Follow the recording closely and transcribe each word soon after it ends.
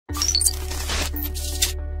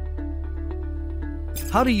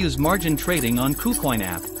How to use margin trading on KuCoin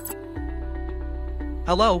app.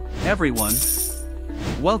 Hello, everyone.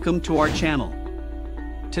 Welcome to our channel.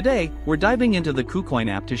 Today, we're diving into the KuCoin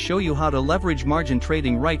app to show you how to leverage margin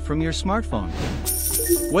trading right from your smartphone.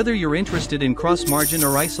 Whether you're interested in cross-margin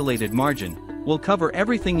or isolated margin, we'll cover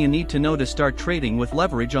everything you need to know to start trading with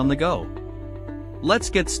leverage on the go. Let's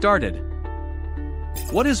get started.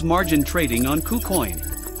 What is margin trading on KuCoin?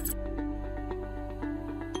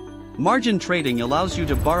 Margin trading allows you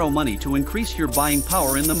to borrow money to increase your buying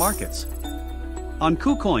power in the markets. On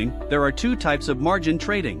KuCoin, there are two types of margin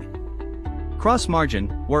trading. Cross-margin,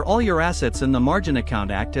 where all your assets in the margin account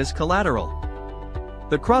act as collateral.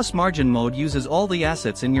 The cross-margin mode uses all the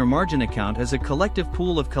assets in your margin account as a collective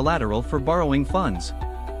pool of collateral for borrowing funds.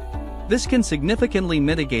 This can significantly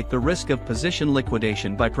mitigate the risk of position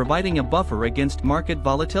liquidation by providing a buffer against market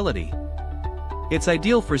volatility. It's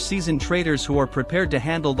ideal for seasoned traders who are prepared to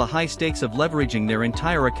handle the high stakes of leveraging their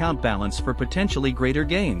entire account balance for potentially greater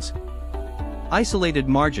gains. Isolated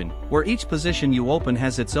margin, where each position you open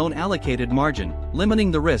has its own allocated margin,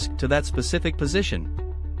 limiting the risk to that specific position.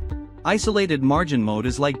 Isolated margin mode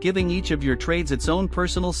is like giving each of your trades its own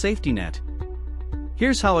personal safety net.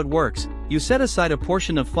 Here's how it works: you set aside a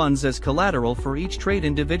portion of funds as collateral for each trade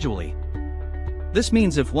individually. This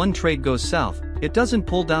means if one trade goes south, it doesn't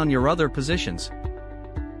pull down your other positions.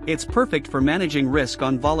 It's perfect for managing risk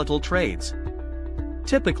on volatile trades.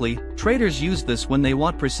 Typically, traders use this when they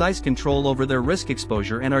want precise control over their risk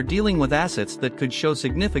exposure and are dealing with assets that could show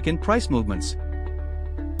significant price movements.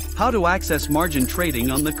 How to access margin trading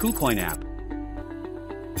on the KuCoin app.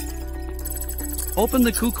 Open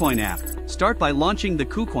the KuCoin app. Start by launching the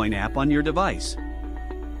KuCoin app on your device.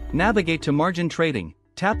 Navigate to margin trading,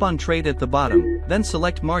 tap on trade at the bottom, then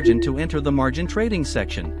select margin to enter the margin trading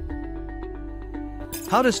section.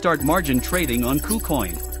 How to start margin trading on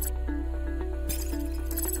KuCoin.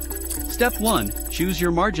 Step 1. Choose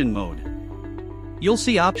your margin mode. You'll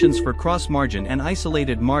see options for cross-margin and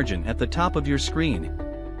isolated margin at the top of your screen.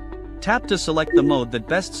 Tap to select the mode that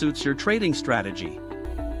best suits your trading strategy.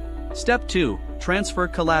 Step 2. Transfer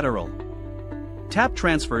collateral. Tap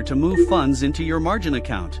Transfer to move funds into your margin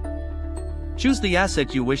account. Choose the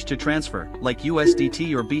asset you wish to transfer, like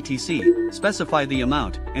USDT or BTC, specify the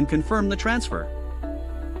amount, and confirm the transfer.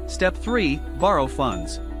 Step 3. Borrow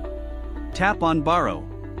funds. Tap on Borrow.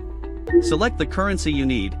 Select the currency you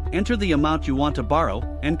need, enter the amount you want to borrow,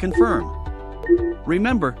 and confirm.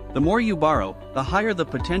 Remember, the more you borrow, the higher the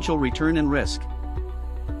potential return and risk.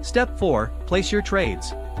 Step 4. Place your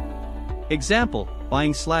trades. Example,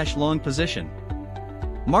 buying/long position.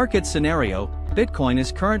 Market scenario: Bitcoin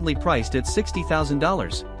is currently priced at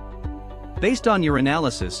 $60,000. Based on your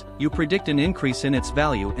analysis, you predict an increase in its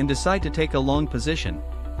value and decide to take a long position.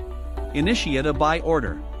 Initiate a buy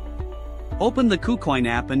order. Open the KuCoin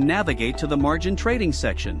app and navigate to the margin trading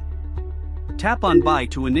section. Tap on Buy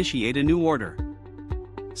to initiate a new order.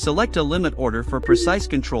 Select a limit order for precise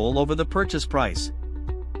control over the purchase price.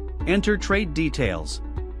 Enter trade details.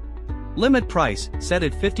 Limit price, set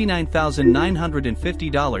at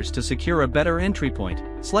 $59,950 to secure a better entry point,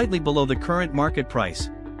 slightly below the current market price.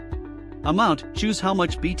 Amount, choose how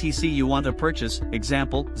much BTC you want to purchase,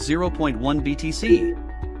 example, 0.1 BTC.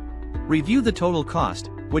 Review the total cost,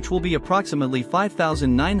 which will be approximately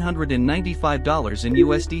 $5,995 in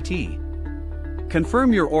USDT.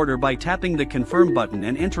 Confirm your order by tapping the Confirm button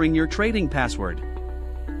and entering your trading password.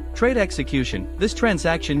 Trade execution: this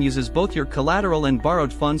transaction uses both your collateral and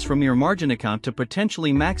borrowed funds from your margin account to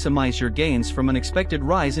potentially maximize your gains from an expected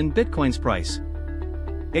rise in Bitcoin's price.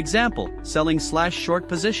 Example, selling/short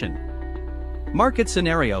position. Market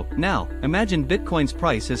scenario: now, imagine Bitcoin's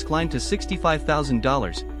price has climbed to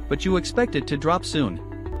 $65,000, but you expect it to drop soon.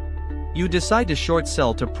 You decide to short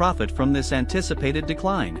sell to profit from this anticipated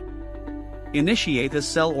decline. Initiate a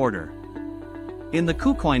sell order. In the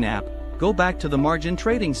KuCoin app, go back to the margin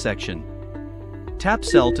trading section. Tap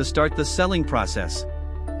Sell to start the selling process.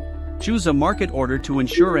 Choose a market order to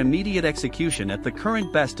ensure immediate execution at the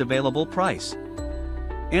current best available price.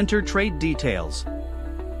 Enter trade details.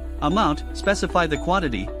 Amount, specify the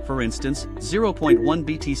quantity, for instance, 0.1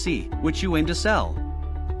 BTC, which you aim to sell.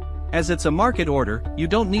 As it's a market order, you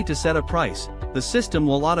don't need to set a price, the system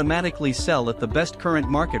will automatically sell at the best current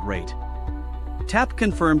market rate. Tap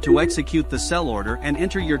Confirm to execute the sell order and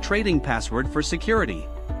enter your trading password for security.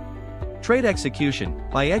 Trade execution: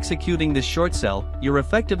 by executing this short sell, you're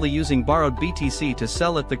effectively using borrowed BTC to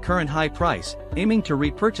sell at the current high price, aiming to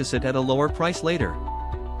repurchase it at a lower price later.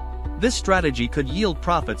 This strategy could yield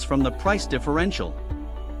profits from the price differential.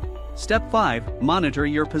 Step 5. Monitor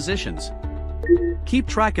your positions. Keep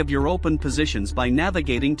track of your open positions by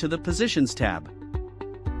navigating to the Positions tab.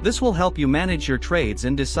 This will help you manage your trades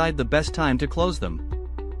and decide the best time to close them.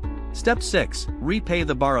 Step 6. Repay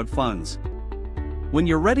the borrowed funds. When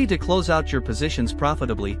you're ready to close out your positions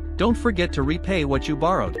profitably, don't forget to repay what you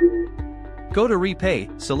borrowed. Go to Repay,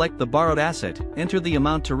 select the borrowed asset, enter the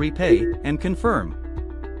amount to repay, and confirm.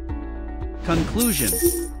 Conclusion.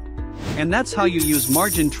 And that's how you use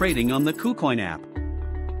margin trading on the KuCoin app.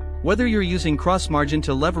 Whether you're using cross-margin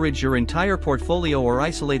to leverage your entire portfolio or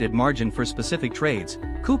isolated margin for specific trades,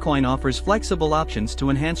 KuCoin offers flexible options to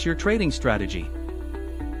enhance your trading strategy.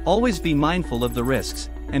 Always be mindful of the risks,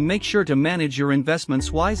 and make sure to manage your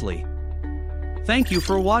investments wisely. Thank you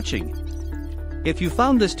for watching. If you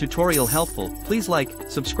found this tutorial helpful, please like,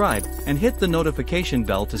 subscribe, and hit the notification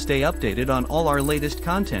bell to stay updated on all our latest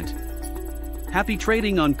content. Happy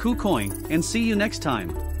trading on KuCoin, and see you next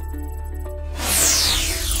time.